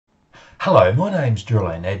Hello, my name's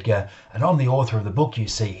Julian Edgar and I'm the author of the book you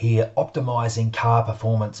see here, Optimizing Car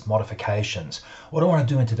Performance Modifications. What I want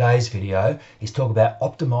to do in today's video is talk about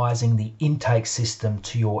optimizing the intake system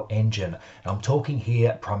to your engine. And I'm talking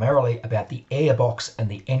here primarily about the airbox and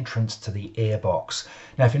the entrance to the airbox.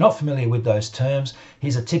 Now, if you're not familiar with those terms,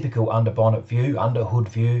 here's a typical under bonnet view, under hood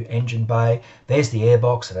view, engine bay. There's the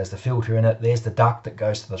airbox, it has the filter in it. There's the duct that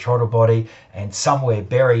goes to the throttle body, and somewhere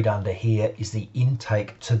buried under here is the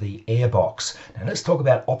intake to the airbox. Now let's talk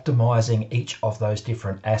about optimizing each of those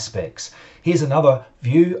different aspects. Here's another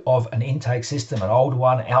view of an intake system, an old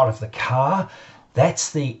one out of the car.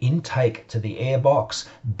 That's the intake to the airbox.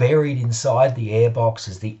 Buried inside the airbox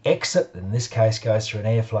is the exit. In this case, goes through an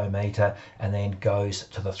airflow meter and then goes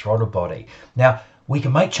to the throttle body. Now, we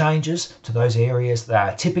can make changes to those areas. They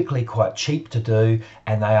are typically quite cheap to do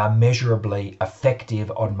and they are measurably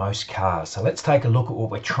effective on most cars. So let's take a look at what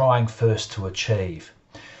we're trying first to achieve.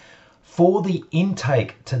 For the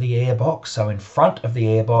intake to the airbox, so in front of the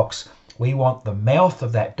airbox, we want the mouth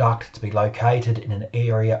of that duct to be located in an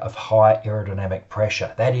area of high aerodynamic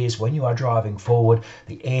pressure. That is, when you are driving forward,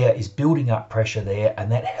 the air is building up pressure there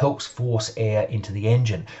and that helps force air into the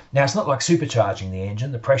engine. Now, it's not like supercharging the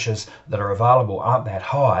engine. The pressures that are available aren't that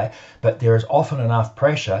high, but there is often enough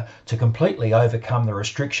pressure to completely overcome the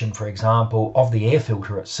restriction, for example, of the air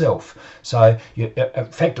filter itself. So you're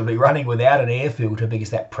effectively running without an air filter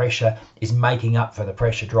because that pressure is making up for the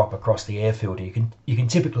pressure drop across the air filter. You can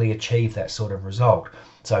typically achieve that sort of result.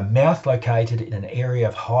 So mouth located in an area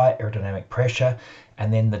of high aerodynamic pressure,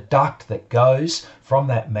 and then the duct that goes from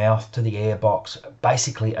that mouth to the airbox,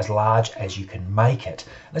 basically as large as you can make it.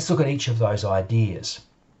 Let's look at each of those ideas.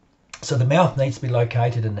 So the mouth needs to be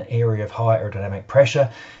located in an area of high aerodynamic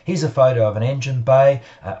pressure. Here's a photo of an engine bay,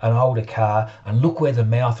 an older car, and look where the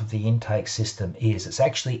mouth of the intake system is. It's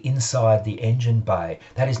actually inside the engine bay.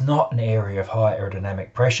 That is not an area of high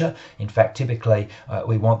aerodynamic pressure. In fact, typically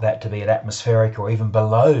we want that to be at atmospheric or even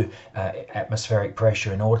below atmospheric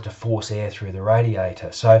pressure in order to force air through the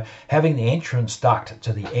radiator. So having the entrance duct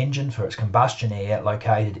to the engine for its combustion air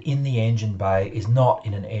located in the engine bay is not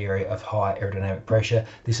in an area of high aerodynamic pressure.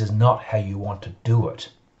 This is not how you want to do it.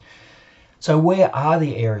 So where are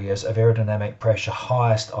the areas of aerodynamic pressure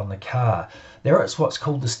highest on the car? There is what's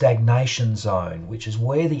called the stagnation zone, which is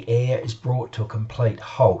where the air is brought to a complete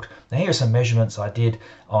halt. Now here are some measurements I did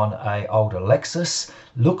on an older Lexus.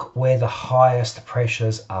 Look where the highest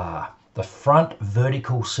pressures are. The front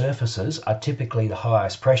vertical surfaces are typically the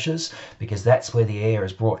highest pressures because that's where the air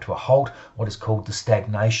is brought to a halt, what is called the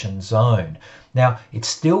stagnation zone. Now, it's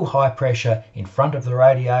still high pressure in front of the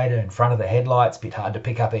radiator, in front of the headlights. A bit hard to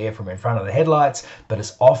pick up air from in front of the headlights, but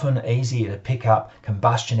it's often easier to pick up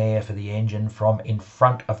combustion air for the engine from in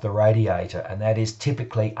front of the radiator, and that is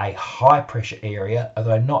typically a high pressure area,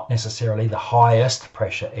 although not necessarily the highest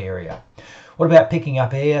pressure area. What about picking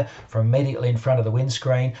up air from immediately in front of the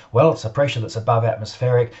windscreen? Well, it's a pressure that's above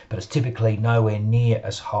atmospheric, but it's typically nowhere near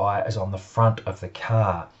as high as on the front of the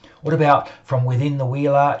car. What about from within the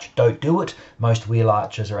wheel arch? Don't do it. Most wheel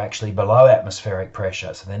arches are actually below atmospheric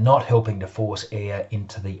pressure, so they're not helping to force air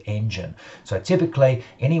into the engine. So typically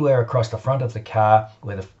anywhere across the front of the car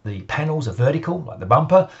where the panels are vertical, like the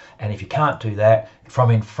bumper, and if you can't do that,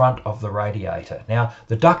 from in front of the radiator. Now,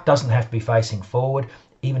 the duct doesn't have to be facing forward.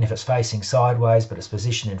 Even if it's facing sideways, but it's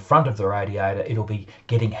positioned in front of the radiator, it'll be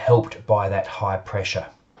getting helped by that high pressure.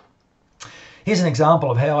 Here's an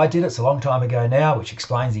example of how I did it. It's a long time ago now, which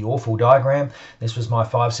explains the awful diagram. This was my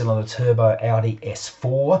 5-cylinder turbo Audi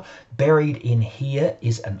S4. Buried in here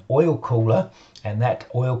is an oil cooler, and that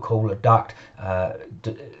oil cooler duct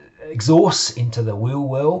exhausts into the wheel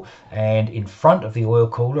well, and in front of the oil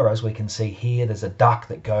cooler, as we can see here, there's a duct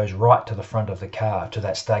that goes right to the front of the car, to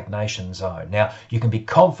that stagnation zone. Now, you can be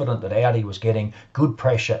confident that Audi was getting good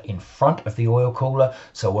pressure in front of the oil cooler,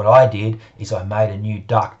 so what I did is I made a new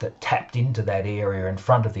duct that tapped into that area in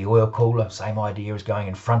front of the oil cooler. Same idea as going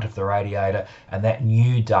in front of the radiator, and that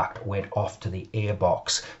new duct went off to the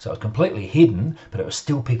airbox. So it was completely hidden, but it was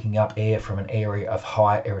still picking up air from an area of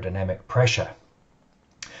high aerodynamic pressure.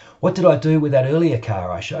 What did I do with that earlier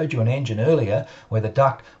car? I showed you an engine earlier where the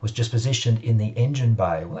duct was just positioned in the engine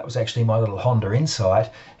bay. Well, that was actually my little Honda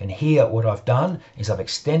Insight. And here what I've done is I've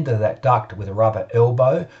extended that duct with a rubber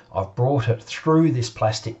elbow. I've brought it through this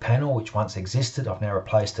plastic panel, which once existed. I've now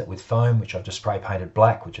replaced it with foam, which I've just spray painted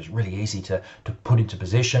black, which is really easy to put into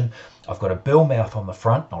position. I've got a bell mouth on the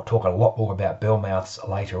front. I'll talk a lot more about bell mouths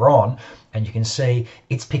later on. And you can see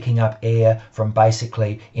it's picking up air from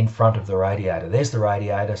basically in front of the radiator. There's the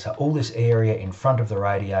radiator, so all this area in front of the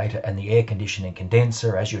radiator and the air conditioning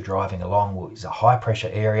condenser as you're driving along is a high pressure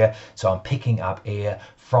area. So I'm picking up air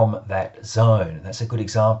from that zone. And that's a good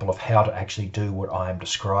example of how to actually do what I am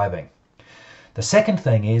describing. The second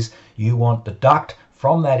thing is you want the duct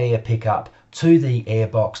from that air pickup to the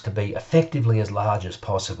airbox to be effectively as large as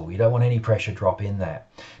possible. You don't want any pressure drop in that.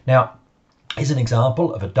 Now, here's an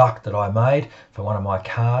example of a duct that I made for one of my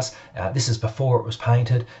cars. This is before it was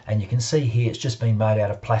painted, and you can see here it's just been made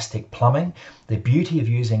out of plastic plumbing. The beauty of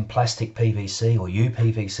using plastic PVC or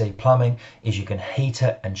UPVC plumbing is you can heat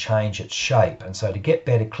it and change its shape. And so to get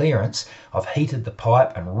better clearance, I've heated the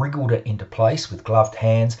pipe and wriggled it into place with gloved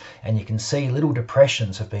hands, and you can see little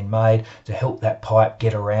depressions have been made to help that pipe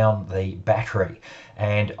get around the battery.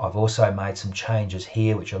 And I've also made some changes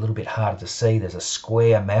here which are a little bit harder to see. There's a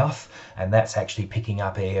square mouth, and that's actually picking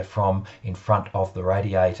up air from in front of the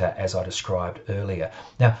radiator as I described earlier.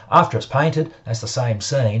 Now, after it's painted, that's the same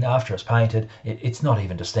scene. After it's painted, it's not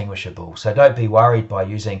even distinguishable. So don't be worried by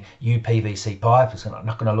using UPVC pipe. It's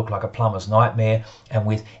not going to look like a plumber's nightmare. And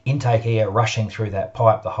with intake air rushing through that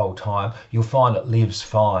pipe the whole time, you'll find it lives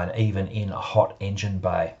fine even in a hot engine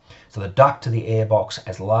bay. So the duct to the airbox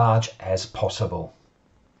as large as possible.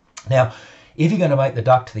 Now, if you're going to make the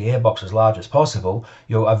duct to the airbox as large as possible,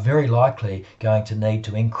 you are very likely going to need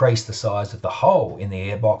to increase the size of the hole in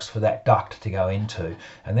the airbox for that duct to go into.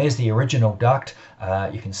 And there's the original duct.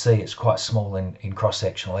 You can see it's quite small in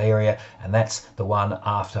cross-sectional area, and that's the one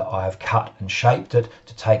after I've cut and shaped it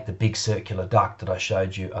to take the big circular duct that I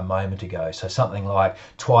showed you a moment ago. So something like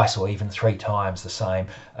twice or even 3 times the same,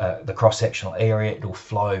 the cross-sectional area. It'll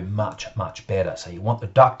flow much, much better. So you want the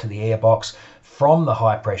duct to the airbox from the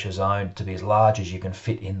high pressure zone to be as large as you can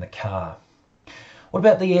fit in the car. What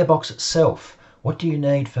about the airbox itself? What do you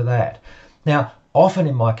need for that? Now, often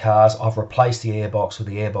in my cars, I've replaced the airbox with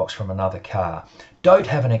the airbox from another car. Don't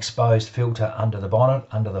have an exposed filter under the bonnet,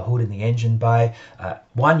 under the hood in the engine bay.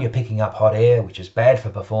 One, you're picking up hot air, which is bad for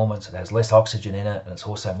performance. It has less oxygen in it, and it's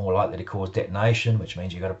also more likely to cause detonation, which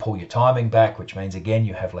means you've got to pull your timing back, which means, again,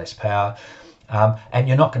 you have less power. And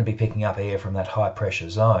you're not going to be picking up air from that high pressure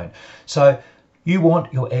zone. So you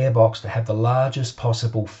want your airbox to have the largest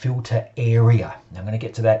possible filter area. Now, I'm going to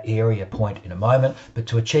get to that area point in a moment, but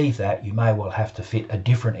to achieve that, you may well have to fit a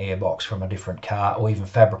different airbox from a different car or even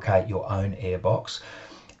fabricate your own airbox.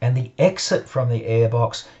 And the exit from the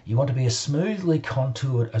airbox, you want to be as smoothly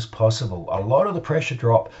contoured as possible. A lot of the pressure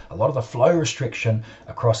drop, a lot of the flow restriction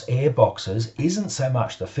across airboxes isn't so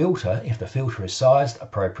much the filter, if the filter is sized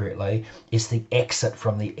appropriately, it's the exit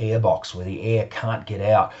from the airbox where the air can't get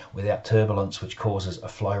out without turbulence, which causes a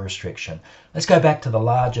flow restriction. Let's go back to the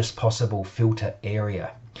largest possible filter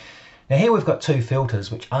area. Now here we've got 2 filters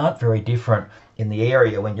which aren't very different in the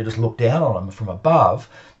area when you just look down on them from above,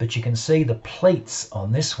 but you can see the pleats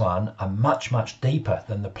on this one are much, much deeper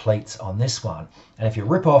than the pleats on this one. And if you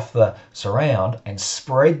rip off the surround and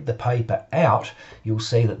spread the paper out, you'll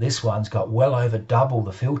see that this one's got well over double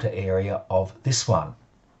the filter area of this one.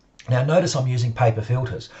 Now notice I'm using paper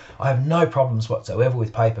filters. I have no problems whatsoever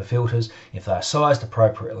with paper filters. If they're sized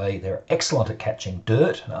appropriately, they're excellent at catching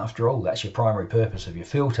dirt. And after all, that's your primary purpose of your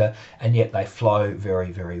filter, and yet they flow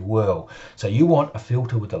very, very well. So you want a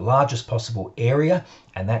filter with the largest possible area,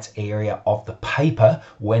 and that's area of the paper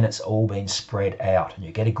when it's all been spread out. And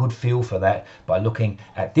you get a good feel for that by looking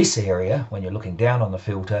at this area when you're looking down on the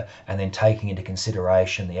filter and then taking into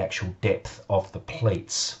consideration the actual depth of the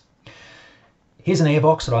pleats. Here's an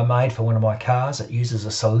airbox that I made for one of my cars. It uses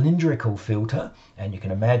a cylindrical filter, and you can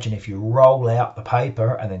imagine if you roll out the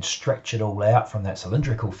paper and then stretch it all out from that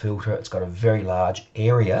cylindrical filter, it's got a very large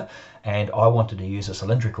area. And I wanted to use a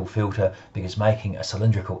cylindrical filter because making a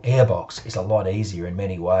cylindrical airbox is a lot easier in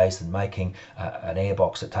many ways than making an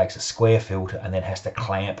airbox that takes a square filter and then has to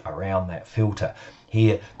clamp around that filter.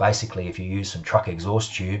 Here, basically, if you use some truck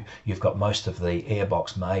exhaust tube, you've got most of the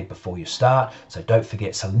airbox made before you start. So don't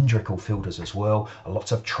forget cylindrical filters as well.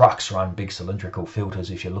 Lots of trucks run big cylindrical filters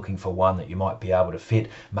if you're looking for one that you might be able to fit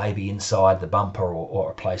maybe inside the bumper or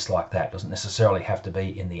a place like that. It doesn't necessarily have to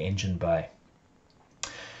be in the engine bay.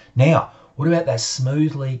 Now, what about that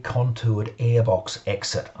smoothly contoured airbox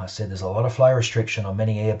exit? I said there's a lot of flow restriction on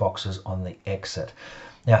many airboxes on the exit.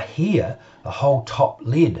 Now here, the whole top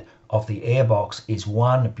lid of the airbox is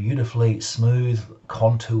one beautifully smooth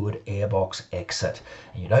contoured airbox exit,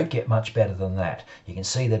 and you don't get much better than that. You can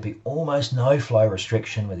see there'd be almost no flow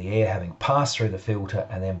restriction with the air having passed through the filter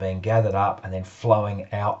and then being gathered up and then flowing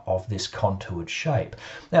out of this contoured shape.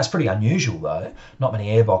 Now it's pretty unusual though, not many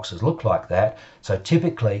airboxes look like that, so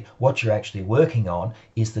typically what you're actually working on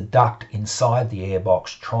is the duct inside the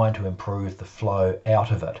airbox trying to improve the flow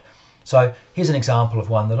out of it. So here's an example of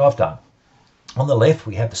one that I've done. On the left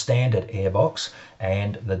we have the standard airbox,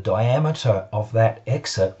 and the diameter of that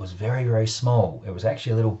exit was very, very small. It was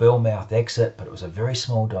actually a little bell mouth exit, but it was a very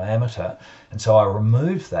small diameter, and so I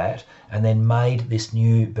removed that and then made this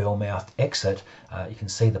new bell mouth exit. You can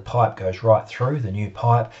see the pipe goes right through, the new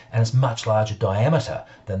pipe, and it's much larger diameter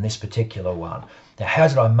than this particular one. Now, how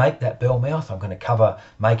did I make that bell mouth? I'm going to cover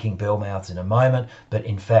making bell mouths in a moment, but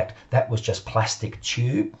in fact that was just plastic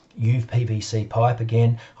tube, UPVC pipe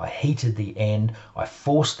again. I heated the end, I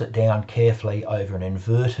forced it down carefully over an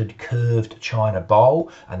inverted curved china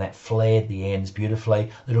bowl, and that flared the ends beautifully.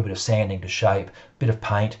 A little bit of sanding to shape, bit of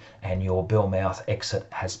paint, and your bell mouth exit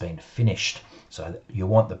has been finished. So you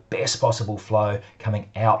want the best possible flow coming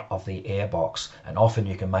out of the airbox, and often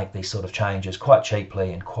you can make these sort of changes quite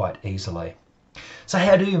cheaply and quite easily. So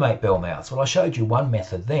how do you make bell mouths? Well, I showed you one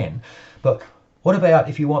method then, but what about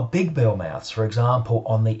if you want big bell mouths, for example,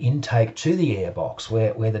 on the intake to the airbox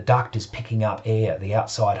where the duct is picking up air, the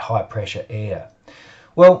outside high pressure air?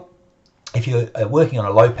 Well, if you're working on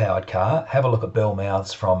a low powered car, have a look at bell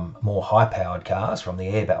mouths from more high powered cars, from the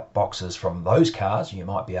air boxes from those cars. You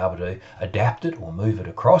might be able to adapt it or move it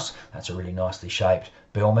across. That's a really nicely shaped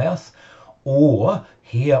bell mouth. Or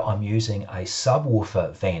here I'm using a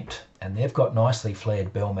subwoofer vent, and they've got nicely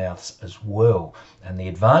flared bell mouths as well. And the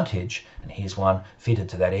advantage, and here's one fitted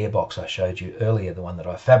to that airbox I showed you earlier, the one that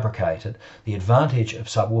I fabricated, the advantage of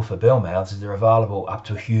subwoofer bell mouths is they're available up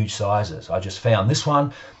to huge sizes. I just found this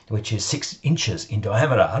one, which is 6 inches in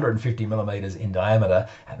diameter, 150 millimeters in diameter,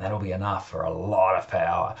 and that'll be enough for a lot of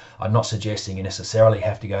power. I'm not suggesting you necessarily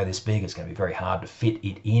have to go this big. It's going to be very hard to fit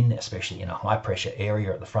it in, especially in a high pressure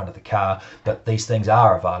area at the front of the car, but these things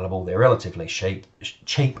are available. They're relatively cheap,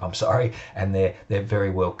 and they're very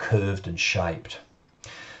well curved and shaped.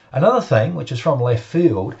 Another thing, which is from left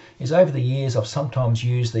field, is over the years I've sometimes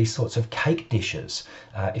used these sorts of cake dishes.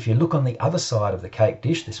 If you look on the other side of the cake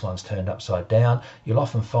dish, this one's turned upside down, you'll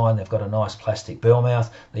often find they've got a nice plastic bell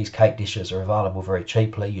mouth. These cake dishes are available very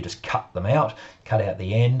cheaply. You just cut them out, cut out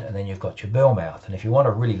the end, and then you've got your bell mouth. And if you want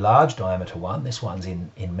a really large diameter one, this one's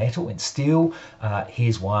in metal, in steel.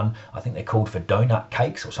 Here's one. I think they're called for donut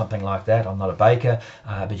cakes or something like that. I'm not a baker,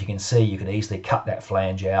 but you can see you could easily cut that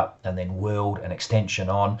flange out and then weld an extension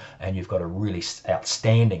on, and you've got a really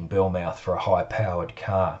outstanding bell mouth for a high powered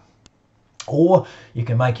car. Or you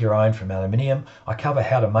can make your own from aluminium. I cover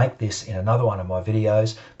how to make this in another one of my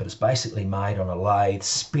videos, but it's basically made on a lathe,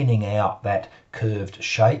 spinning out that curved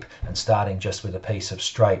shape and starting just with a piece of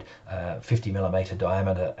straight 50 millimeter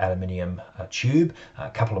diameter aluminium tube, a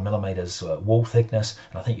couple of millimeters wall thickness,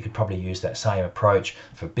 and I think you could probably use that same approach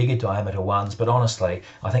for bigger diameter ones. But honestly,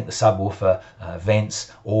 I think the subwoofer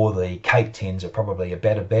vents or the cake tins are probably a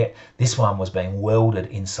better bet. This one was being welded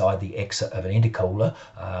inside the exit of an intercooler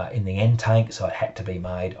in the end tank, so it had to be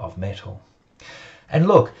made of metal. And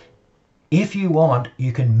look, if you want,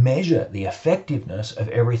 you can measure the effectiveness of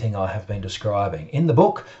everything I have been describing. In the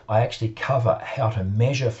book, I actually cover how to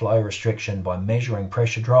measure flow restriction by measuring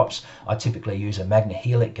pressure drops. I typically use a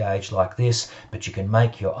magnehelic gauge like this, but you can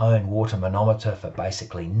make your own water manometer for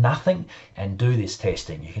basically nothing and do this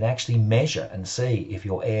testing. You can actually measure and see if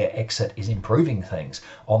your air exit is improving things.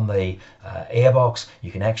 On the airbox,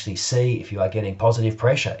 you can actually see if you are getting positive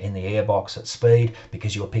pressure in the airbox at speed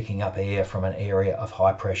because you're picking up air from an area of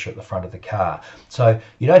high pressure at the front of the car. So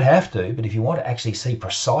you don't have to, but if you want to actually see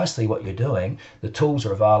precisely what you're doing, the tools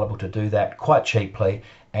are available to do that quite cheaply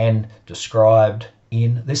and described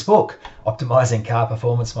in this book, Optimizing Car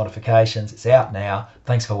Performance Modifications. It's out now.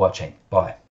 Thanks for watching. Bye.